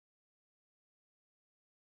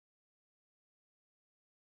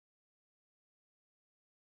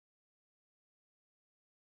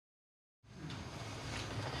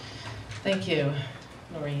Thank you,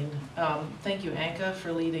 Noreen. Thank you, Anka,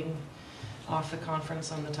 for leading off the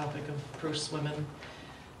conference on the topic of Proust's women.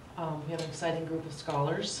 We have an exciting group of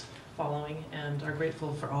scholars following and are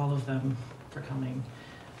grateful for all of them for coming.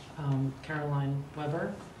 Caroline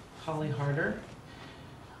Weber, Holly Harder,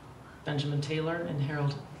 Benjamin Taylor, and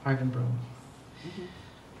Harold Argenbroom.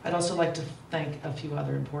 I'd also like to thank a few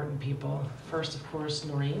other important people. First, of course,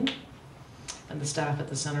 Noreen and the staff at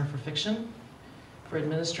the Center for Fiction for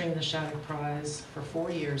administering the Shattuck Prize for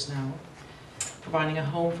 4 years now, providing a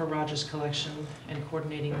home for Roger's collection, and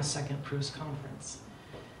coordinating the second Proust conference.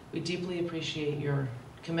 We deeply appreciate your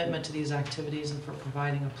commitment to these activities and for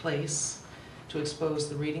providing a place to expose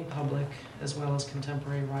the reading public as well as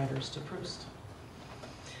contemporary writers to Proust.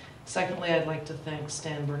 Secondly, I'd like to thank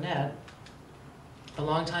Stan Burnett, a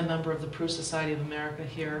longtime member of the Proust Society of America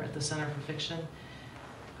here at the Center for Fiction,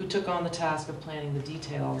 who took on the task of planning the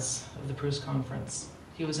details of the Proust conference.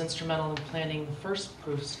 He was instrumental in planning the first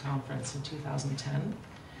Proust conference in 2010.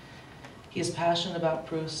 He is passionate about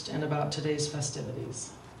Proust and about today's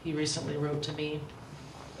festivities. He recently wrote to me,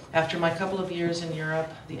 "After my couple of years in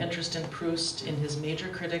Europe, the interest in Proust, in his major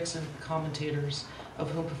critics and commentators, of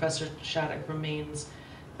whom Professor Shattuck remains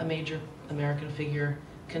a major American figure,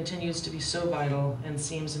 continues to be so vital and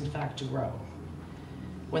seems in fact to grow.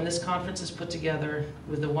 When this conference is put together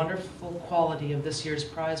with the wonderful quality of this year's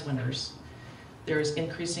prize winners, there is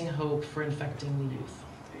increasing hope for infecting the youth,"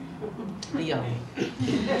 the young,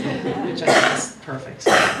 which I think is perfect.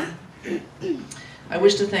 I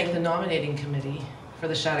wish to thank the nominating committee for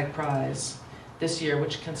the Shattuck Prize this year,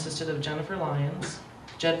 which consisted of Jennifer Lyons,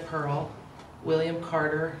 Jed Pearl, William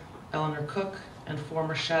Carter, Eleanor Cook, and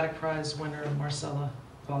former Shattuck Prize winner Marcella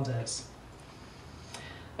Valdez.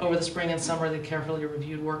 Over the spring and summer, they carefully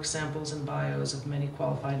reviewed work samples and bios of many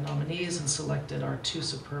qualified nominees and selected our 2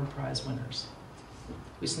 superb prize winners.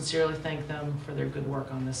 We sincerely thank them for their good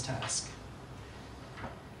work on this task.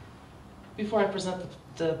 Before I present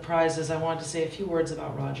the prizes, I wanted to say a few words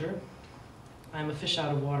about Roger. I'm a fish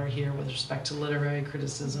out of water here with respect to literary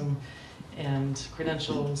criticism and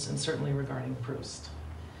credentials, and certainly regarding Proust.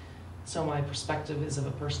 So my perspective is of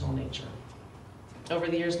a personal nature. Over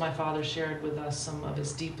the years, my father shared with us some of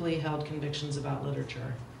his deeply held convictions about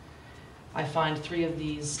literature. I find 3 of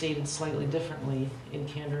these stated slightly differently in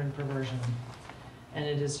Candor and Perversion, and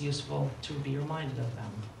it is useful to be reminded of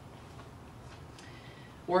them.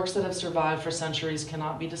 Works that have survived for centuries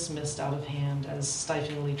cannot be dismissed out of hand as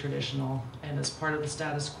stiflingly traditional and as part of the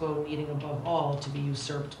status quo needing above all to be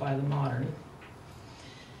usurped by the modern.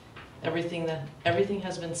 Everything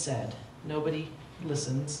has been said. Nobody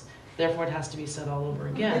listens. Therefore, it has to be said all over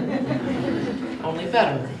again, only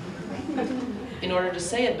better. In order to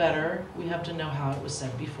say it better, we have to know how it was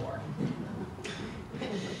said before.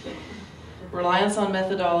 Reliance on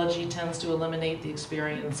methodology tends to eliminate the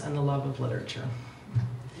experience and the love of literature.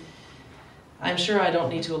 I'm sure I don't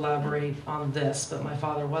need to elaborate on this, but my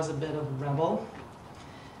father was a bit of a rebel.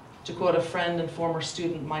 To quote a friend and former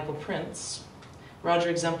student, Michael Prince, Roger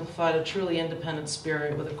exemplified a truly independent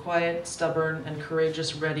spirit with a quiet, stubborn, and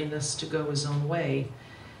courageous readiness to go his own way.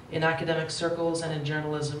 In academic circles and in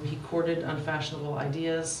journalism, he courted unfashionable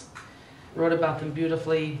ideas, wrote about them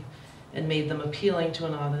beautifully, and made them appealing to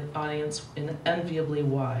an audience enviably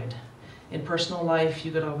wide. In personal life,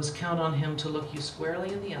 you could always count on him to look you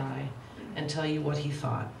squarely in the eye and tell you what he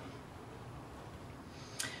thought.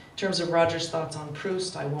 In terms of Roger's thoughts on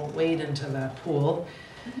Proust, I won't wade into that pool.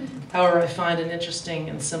 However, I find an interesting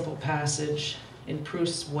and simple passage in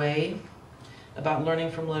Proust's Way about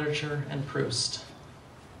learning from literature and Proust.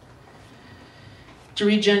 To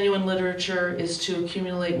read genuine literature is to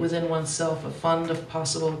accumulate within oneself a fund of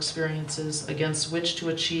possible experiences against which to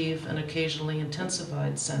achieve an occasionally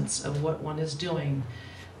intensified sense of what one is doing,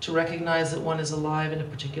 to recognize that one is alive in a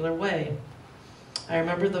particular way. I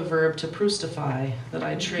remember the verb to Proustify that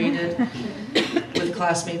I traded with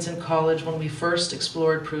classmates in college when we first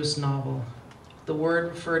explored Proust's novel. The word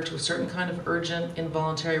referred to a certain kind of urgent,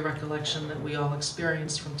 involuntary recollection that we all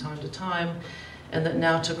experienced from time to time, and that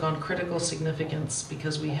now took on critical significance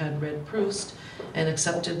because we had read Proust and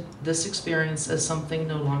accepted this experience as something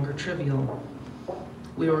no longer trivial.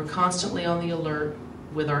 We were constantly on the alert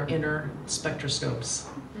with our inner spectroscopes.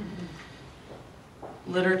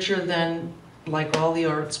 Literature then, like all the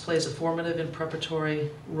arts, plays a formative and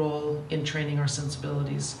preparatory role in training our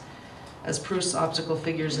sensibilities. As Proust's optical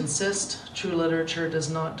figures insist, true literature does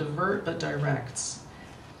not divert but directs.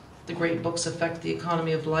 The great books affect the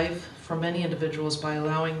economy of life for many individuals by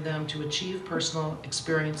allowing them to achieve personal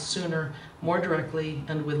experience sooner, more directly,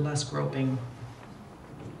 and with less groping.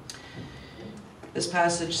 This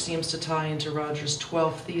passage seems to tie into Roger's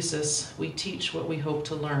 12th thesis, "We teach what we hope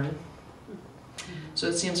to learn." So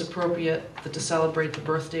it seems appropriate that to celebrate the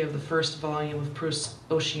birthday of the first volume of Proust's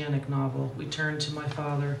oceanic novel, we turn to my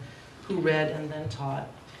father, who read and then taught.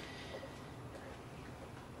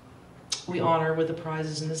 We honor, with the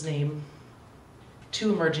prizes in his name,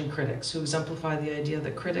 two emerging critics who exemplify the idea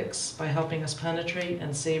that critics, by helping us penetrate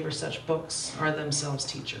and savor such books, are themselves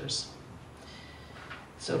teachers.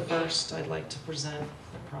 So first, I'd like to present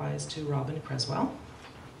the prize to Robin Creswell.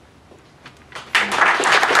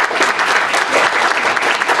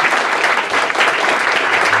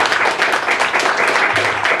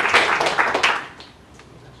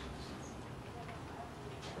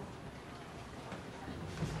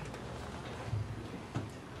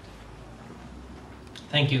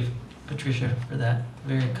 Thank you, Patricia, for that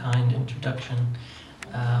very kind introduction.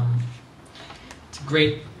 It's a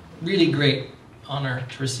great, really great honor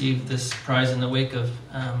to receive this prize in the wake of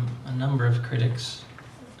a number of critics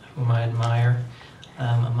whom I admire,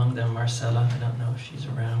 among them Marcella. I don't know if she's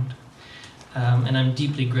around. And I'm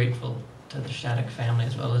deeply grateful to the Shattuck family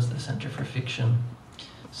as well as the Center for Fiction.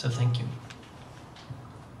 So thank you.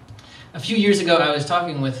 A few years ago, I was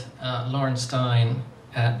talking with Lauren Stein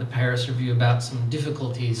at the Paris Review about some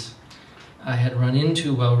difficulties I had run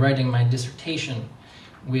into while writing my dissertation,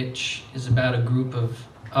 which is about a group of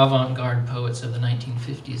avant-garde poets of the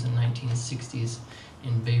 1950s and 1960s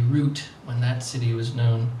in Beirut, when that city was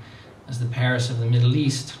known as the Paris of the Middle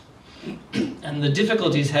East. And the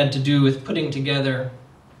difficulties had to do with putting together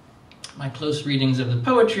my close readings of the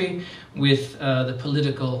poetry with the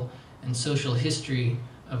political and social history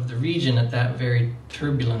of the region at that very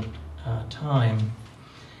turbulent time.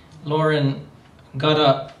 Lauren got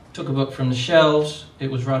up, took a book from the shelves.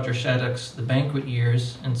 It was Roger Shattuck's The Banquet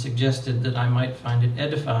Years, and suggested that I might find it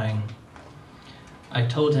edifying. I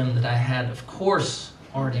told him that I had, of course,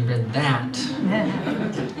 already read that,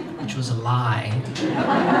 which was a lie.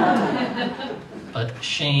 But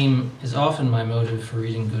shame is often my motive for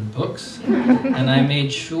reading good books, and I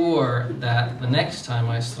made sure that the next time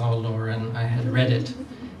I saw Lauren, I had read it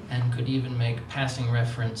and could even make passing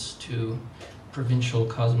reference to provincial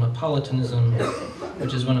cosmopolitanism,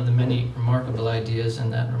 which is one of the many remarkable ideas in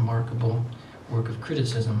that remarkable work of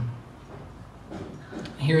criticism.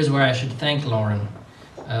 Here's where I should thank Lauren,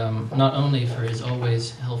 not only for his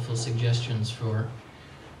always helpful suggestions for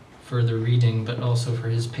further reading, but also for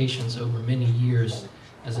his patience over many years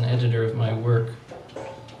as an editor of my work.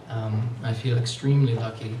 I feel extremely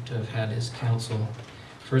lucky to have had his counsel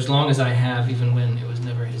for as long as I have, even when it was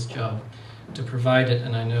never his job to provide it,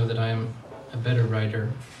 and I know that I am a better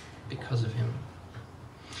writer because of him.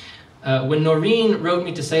 When Noreen wrote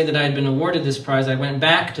me to say that I had been awarded this prize, I went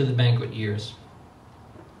back to The Banquet Years,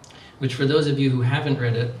 which, for those of you who haven't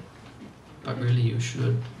read it, but really you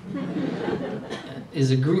should,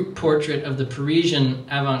 is a group portrait of the Parisian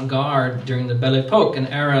avant-garde during the Belle Époque, an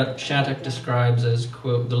era Shattuck describes as,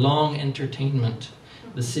 quote, the long entertainment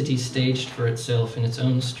the city staged for itself in its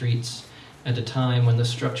own streets at a time when the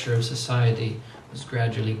structure of society was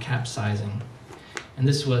gradually capsizing. And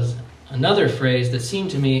this was another phrase that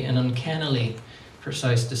seemed to me an uncannily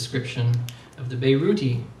precise description of the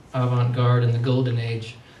Beiruti avant-garde in the golden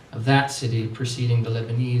age of that city preceding the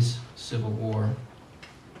Lebanese Civil War.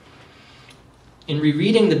 In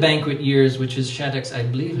rereading The Banquet Years, which is Shattuck's, I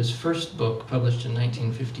believe, his first book, published in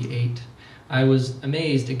 1958, I was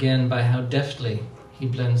amazed again by how deftly he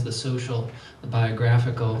blends the social, the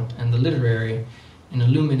biographical, and the literary in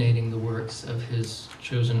illuminating the works of his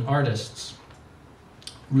chosen artists,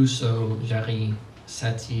 Rousseau, Jarry,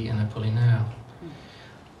 Satie, and Apollinaire.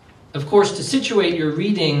 Of course, to situate your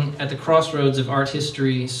reading at the crossroads of art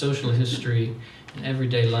history, social history, and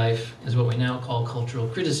everyday life is what we now call cultural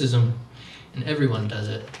criticism, and everyone does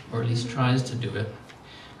it, or at least tries to do it.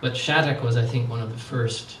 But Shattuck was, I think, one of the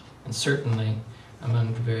first, and certainly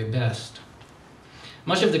among the very best.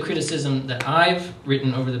 Much of the criticism that I've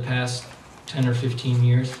written over the past 10 or 15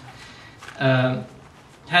 years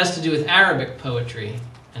has to do with Arabic poetry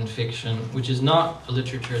and fiction, which is not a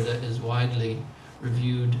literature that is widely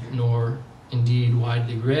reviewed nor indeed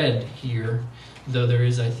widely read here, though there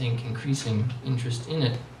is, I think, increasing interest in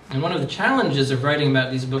it. And one of the challenges of writing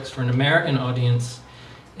about these books for an American audience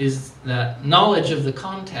is that knowledge of the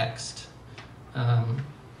context,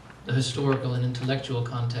 the historical and intellectual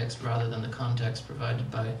context rather than the context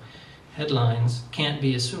provided by headlines, can't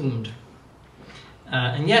be assumed.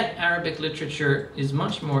 And yet Arabic literature is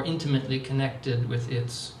much more intimately connected with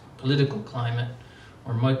its political climate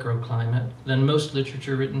or microclimate than most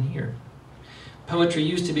literature written here. Poetry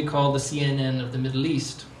used to be called the CNN of the Middle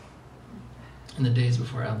East. in the days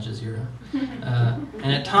before Al Jazeera.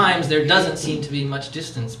 And at times there doesn't seem to be much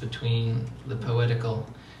distance between the poetical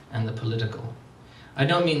and the political. I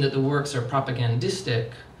don't mean that the works are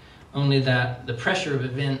propagandistic, only that the pressure of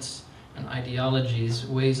events and ideologies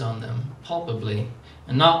weighs on them palpably,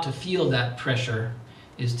 and not to feel that pressure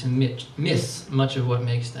is to miss much of what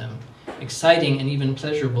makes them exciting and even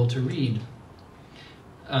pleasurable to read.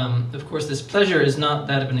 Of course, this pleasure is not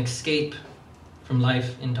that of an escape from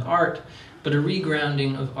life into art, but a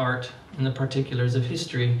regrounding of art in the particulars of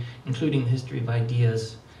history, including the history of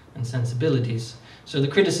ideas and sensibilities. So the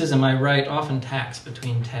criticism I write often tacks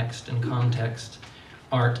between text and context,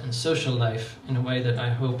 art and social life, in a way that I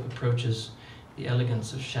hope approaches the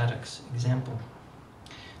elegance of Shattuck's example.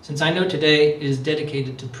 Since I know today is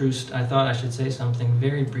dedicated to Proust, I thought I should say something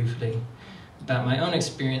very briefly about my own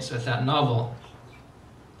experience with that novel,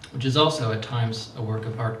 which is also at times a work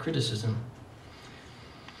of art criticism.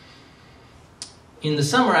 In the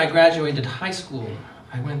summer I graduated high school,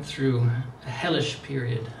 I went through a hellish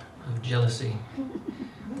period of jealousy.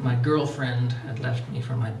 My girlfriend had left me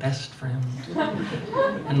for my best friend,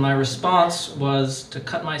 and my response was to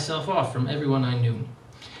cut myself off from everyone I knew.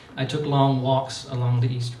 I took long walks along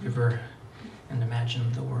the East River and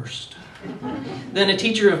imagined the worst. Then a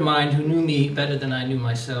teacher of mine who knew me better than I knew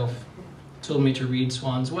myself told me to read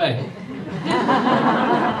Swann's Way,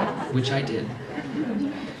 which I did.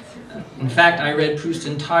 In fact, I read Proust's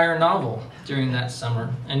entire novel during that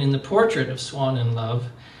summer, and in the portrait of Swann in love,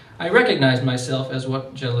 I recognized myself as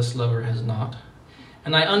what jealous lover has not,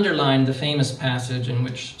 and I underlined the famous passage in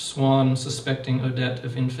which Swann, suspecting Odette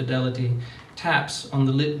of infidelity, taps on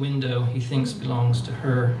the lit window he thinks belongs to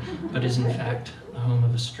her, but is in fact the home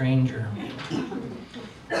of a stranger.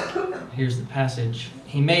 Here's the passage.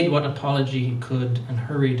 He made what apology he could and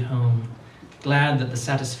hurried home, glad that the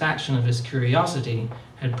satisfaction of his curiosity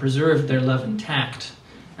had preserved their love intact,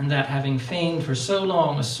 and that having feigned for so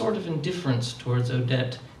long a sort of indifference towards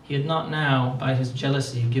Odette, he had not now, by his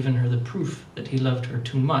jealousy, given her the proof that he loved her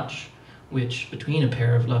too much, which, between a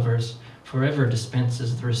pair of lovers, forever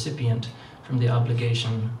dispenses the recipient from the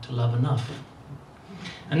obligation to love enough.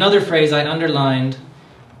 Another phrase I underlined,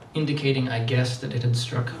 indicating I guessed that it had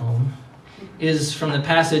struck home, is from the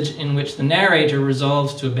passage in which the narrator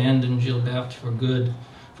resolves to abandon Gilberte for good,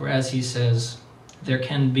 for as he says, there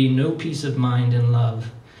can be no peace of mind in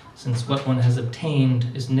love, since what one has obtained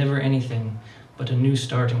is never anything but a new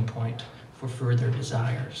starting point for further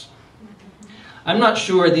desires. I'm not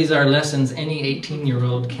sure these are lessons any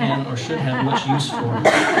 18-year-old can or should have much use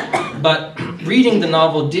for, but reading the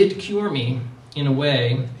novel did cure me, in a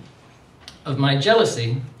way, of my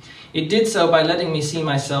jealousy. It did so by letting me see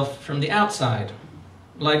myself from the outside,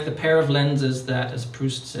 like the pair of lenses that, as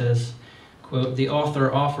Proust says, quote, the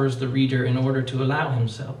author offers the reader in order to allow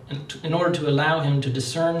him to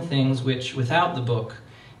discern things which, without the book,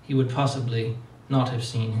 he would possibly not have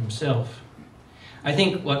seen himself. I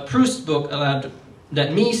think what Proust's book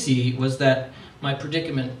let me see was that my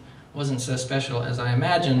predicament wasn't so special as I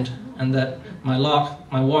imagined, and that my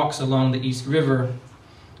walks along the East River,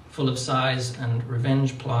 full of sighs and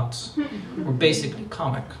revenge plots, were basically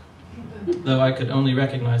comic, though I could only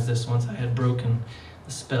recognize this once I had broken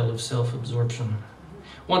the spell of self-absorption.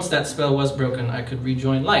 Once that spell was broken, I could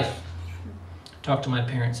rejoin life, talk to my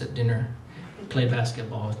parents at dinner, play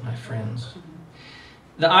basketball with my friends.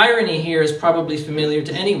 The irony here is probably familiar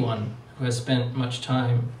to anyone who has spent much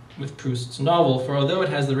time with Proust's novel, for although it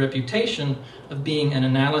has the reputation of being an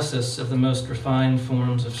analysis of the most refined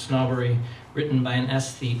forms of snobbery written by an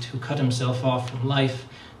aesthete who cut himself off from life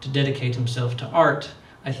to dedicate himself to art,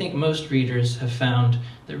 I think most readers have found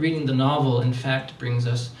that reading the novel in fact brings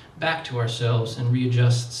us back to ourselves and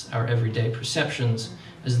readjusts our everyday perceptions,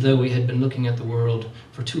 as though we had been looking at the world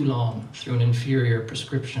for too long through an inferior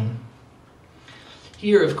prescription.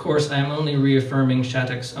 Here, of course, I am only reaffirming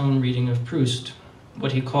Shattuck's own reading of Proust,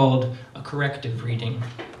 what he called a corrective reading.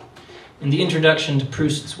 In the introduction to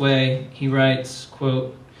Proust's Way, he writes,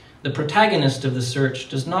 quote, the protagonist of the search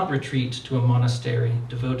does not retreat to a monastery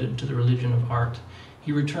devoted to the religion of art.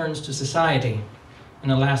 He returns to society in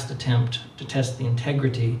a last attempt to test the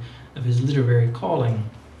integrity of his literary calling.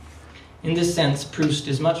 In this sense, Proust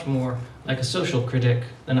is much more like a social critic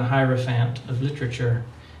than a hierophant of literature.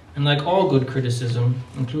 And like all good criticism,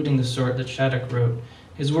 including the sort that Shattuck wrote,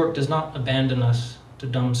 his work does not abandon us to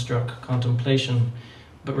dumbstruck contemplation,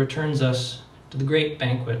 but returns us to the great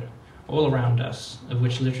banquet all around us, of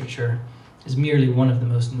which literature is merely one of the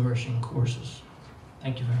most nourishing courses.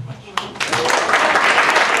 Thank you very much.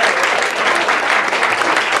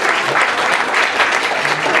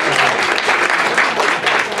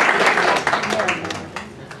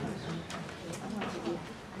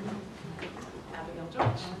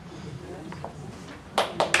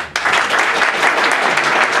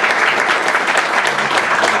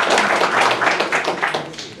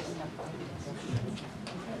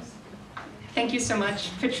 so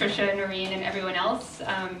much, Patricia, Noreen, and everyone else.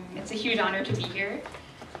 It's a huge honor to be here.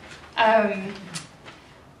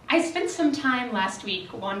 I spent some time last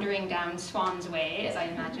week wandering down Swan's Way, as I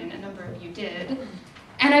imagine a number of you did,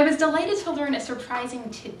 and I was delighted to learn a surprising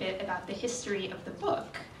tidbit about the history of the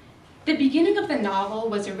book. The beginning of the novel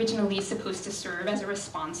was originally supposed to serve as a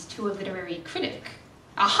response to a literary critic.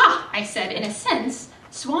 Aha, I said, in a sense,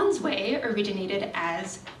 Swan's Way originated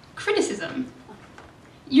as criticism.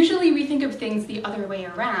 Usually we think of things the other way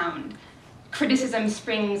around. Criticism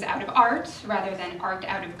springs out of art rather than art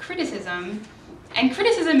out of criticism, and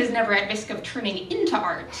criticism is never at risk of turning into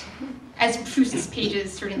art, as Proust's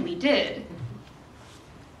pages certainly did.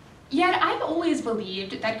 Yet I've always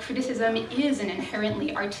believed that criticism is an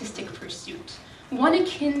inherently artistic pursuit, one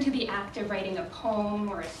akin to the act of writing a poem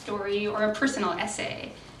or a story or a personal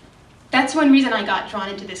essay. That's one reason I got drawn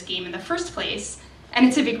into this game in the first place, and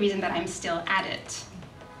it's a big reason that I'm still at it.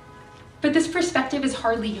 But this perspective is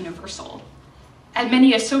hardly universal. At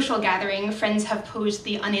many a social gathering, friends have posed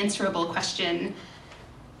the unanswerable question,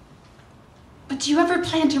 but do you ever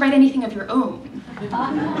plan to write anything of your own?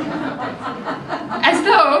 As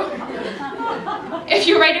though, if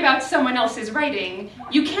you write about someone else's writing,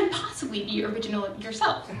 you can't possibly be original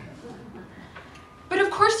yourself. But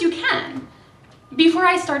of course you can. Before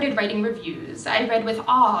I started writing reviews, I read with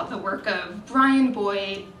awe the work of Brian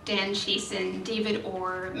Boyd, Dan Chasen, David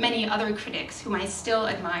Orr, many other critics whom I still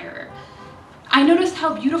admire. I noticed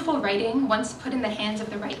how beautiful writing, once put in the hands of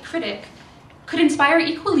the right critic, could inspire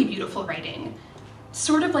equally beautiful writing,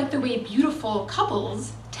 sort of like the way beautiful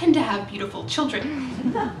couples tend to have beautiful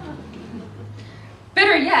children.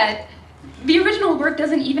 Better yet, the original work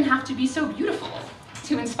doesn't even have to be so beautiful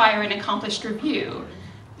to inspire an accomplished review.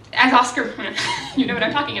 As Oscar, you know what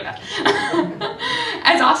I'm talking about.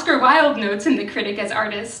 As Oscar Wilde notes in The Critic as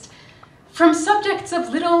Artist, from subjects of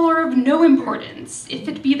little or of no importance, if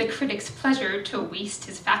it be the critic's pleasure to waste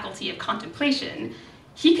his faculty of contemplation,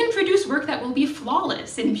 he can produce work that will be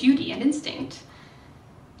flawless in beauty and instinct.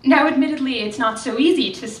 Now, admittedly, it's not so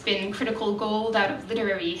easy to spin critical gold out of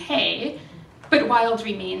literary hay, but Wilde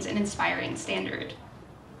remains an inspiring standard.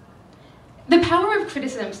 The power of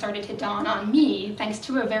criticism started to dawn on me thanks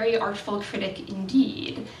to a very artful critic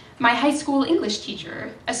indeed, my high school English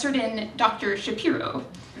teacher, a certain Dr. Shapiro.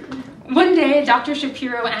 One day, Dr.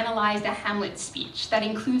 Shapiro analyzed a Hamlet speech that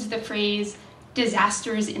includes the phrase,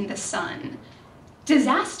 "disasters in the sun."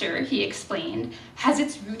 Disaster, he explained, has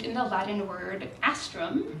its root in the Latin word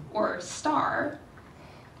astrum, or star,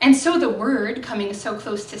 and so the word, coming so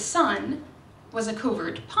close to sun, was a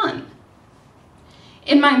covert pun.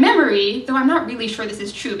 In my memory, though I'm not really sure this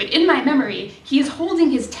is true, but in my memory, he is holding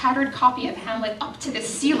his tattered copy of Hamlet up to the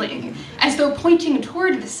ceiling, as though pointing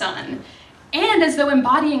toward the sun, and as though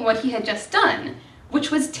embodying what he had just done, which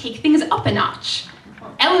was take things up a notch,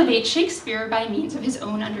 elevate Shakespeare by means of his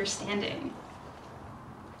own understanding.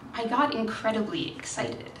 I got incredibly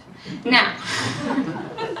excited. Now,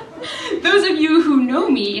 those of you who know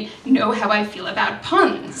me know how I feel about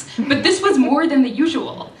puns, but this was more than the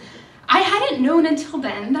usual. I hadn't known until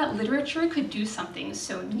then that literature could do something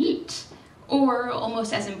so neat, or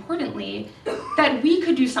almost as importantly, that we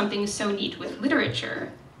could do something so neat with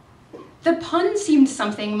literature. The pun seemed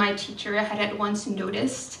something my teacher had at once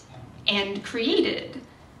noticed and created,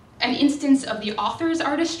 an instance of the author's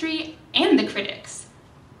artistry and the critic's,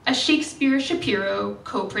 a Shakespeare-Shapiro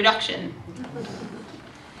co-production.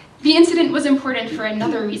 The incident was important for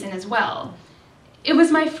another reason as well. It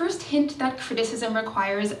was my first hint that criticism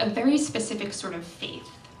requires a very specific sort of faith.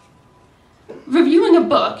 Reviewing a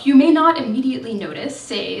book, you may not immediately notice,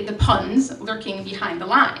 say, the puns lurking behind the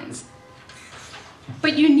lines.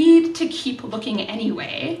 But you need to keep looking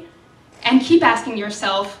anyway, and keep asking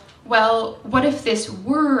yourself, well, what if this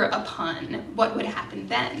were a pun? What would happen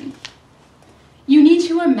then? You need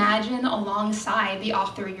to imagine alongside the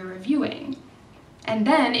author you're reviewing. And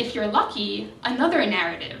then, if you're lucky, another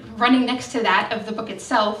narrative running next to that of the book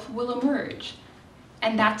itself will emerge.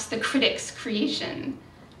 And that's the critic's creation.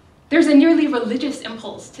 There's a nearly religious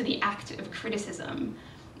impulse to the act of criticism,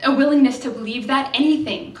 a willingness to believe that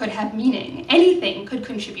anything could have meaning, anything could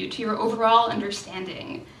contribute to your overall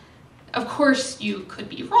understanding. Of course, you could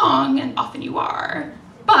be wrong, and often you are,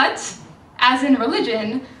 but as in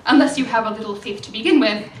religion, unless you have a little faith to begin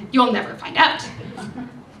with, you'll never find out.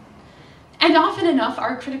 And often enough,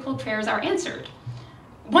 our critical prayers are answered.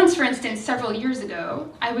 Once, for instance, several years ago,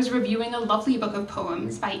 I was reviewing a lovely book of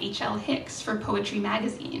poems by H.L. Hicks for Poetry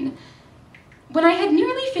Magazine. When I had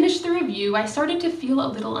nearly finished the review, I started to feel a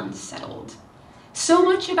little unsettled. So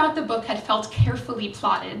much about the book had felt carefully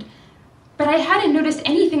plotted, but I hadn't noticed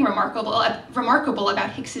anything remarkable about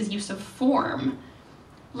Hicks's use of form.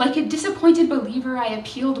 Like a disappointed believer, I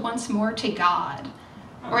appealed once more to God,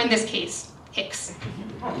 or in this case, Hicks,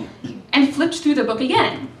 and flipped through the book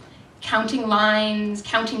again, counting lines,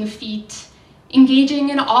 counting feet, engaging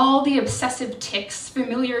in all the obsessive tics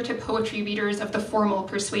familiar to poetry readers of the formal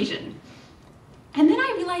persuasion. And then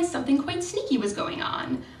I realized something quite sneaky was going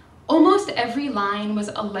on. Almost every line was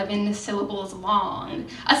 11 syllables long,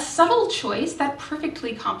 a subtle choice that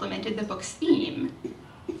perfectly complemented the book's theme.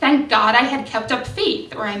 Thank God I had kept up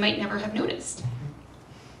faith, or I might never have noticed.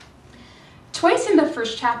 Twice in the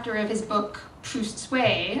first chapter of his book, Proust's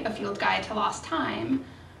Way, A Field Guide to Lost Time,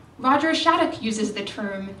 Roger Shattuck uses the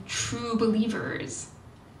term true believers.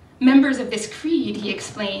 Members of this creed, he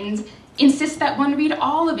explains, insist that one read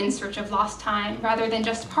all of In Search of Lost Time rather than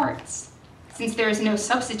just parts, since there is no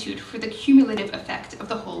substitute for the cumulative effect of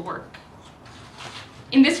the whole work.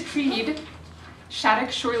 In this creed,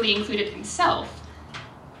 Shattuck surely included himself,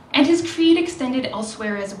 and his creed extended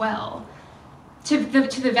elsewhere as well, to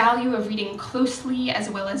the value of reading closely as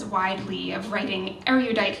well as widely, of writing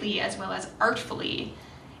eruditely as well as artfully.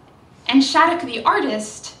 And Shattuck, the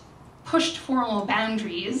artist, pushed formal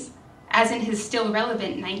boundaries, as in his still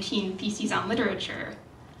relevant 19 Theses on Literature.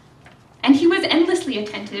 And he was endlessly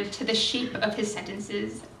attentive to the shape of his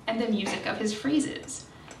sentences and the music of his phrases,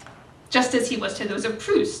 just as he was to those of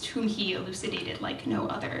Proust, whom he elucidated like no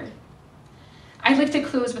other. I'd like to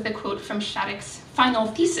close with a quote from Shattuck's final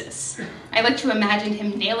thesis. I like to imagine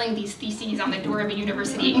him nailing these theses on the door of a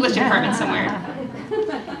university English department somewhere.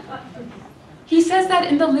 He says that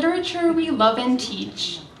in the literature we love and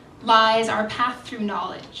teach lies our path through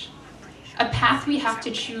knowledge, a path we have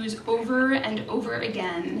to choose over and over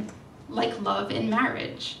again, like love in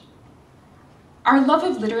marriage. Our love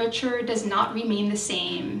of literature does not remain the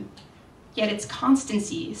same, yet its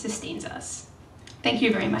constancy sustains us. Thank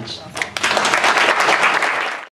you very much.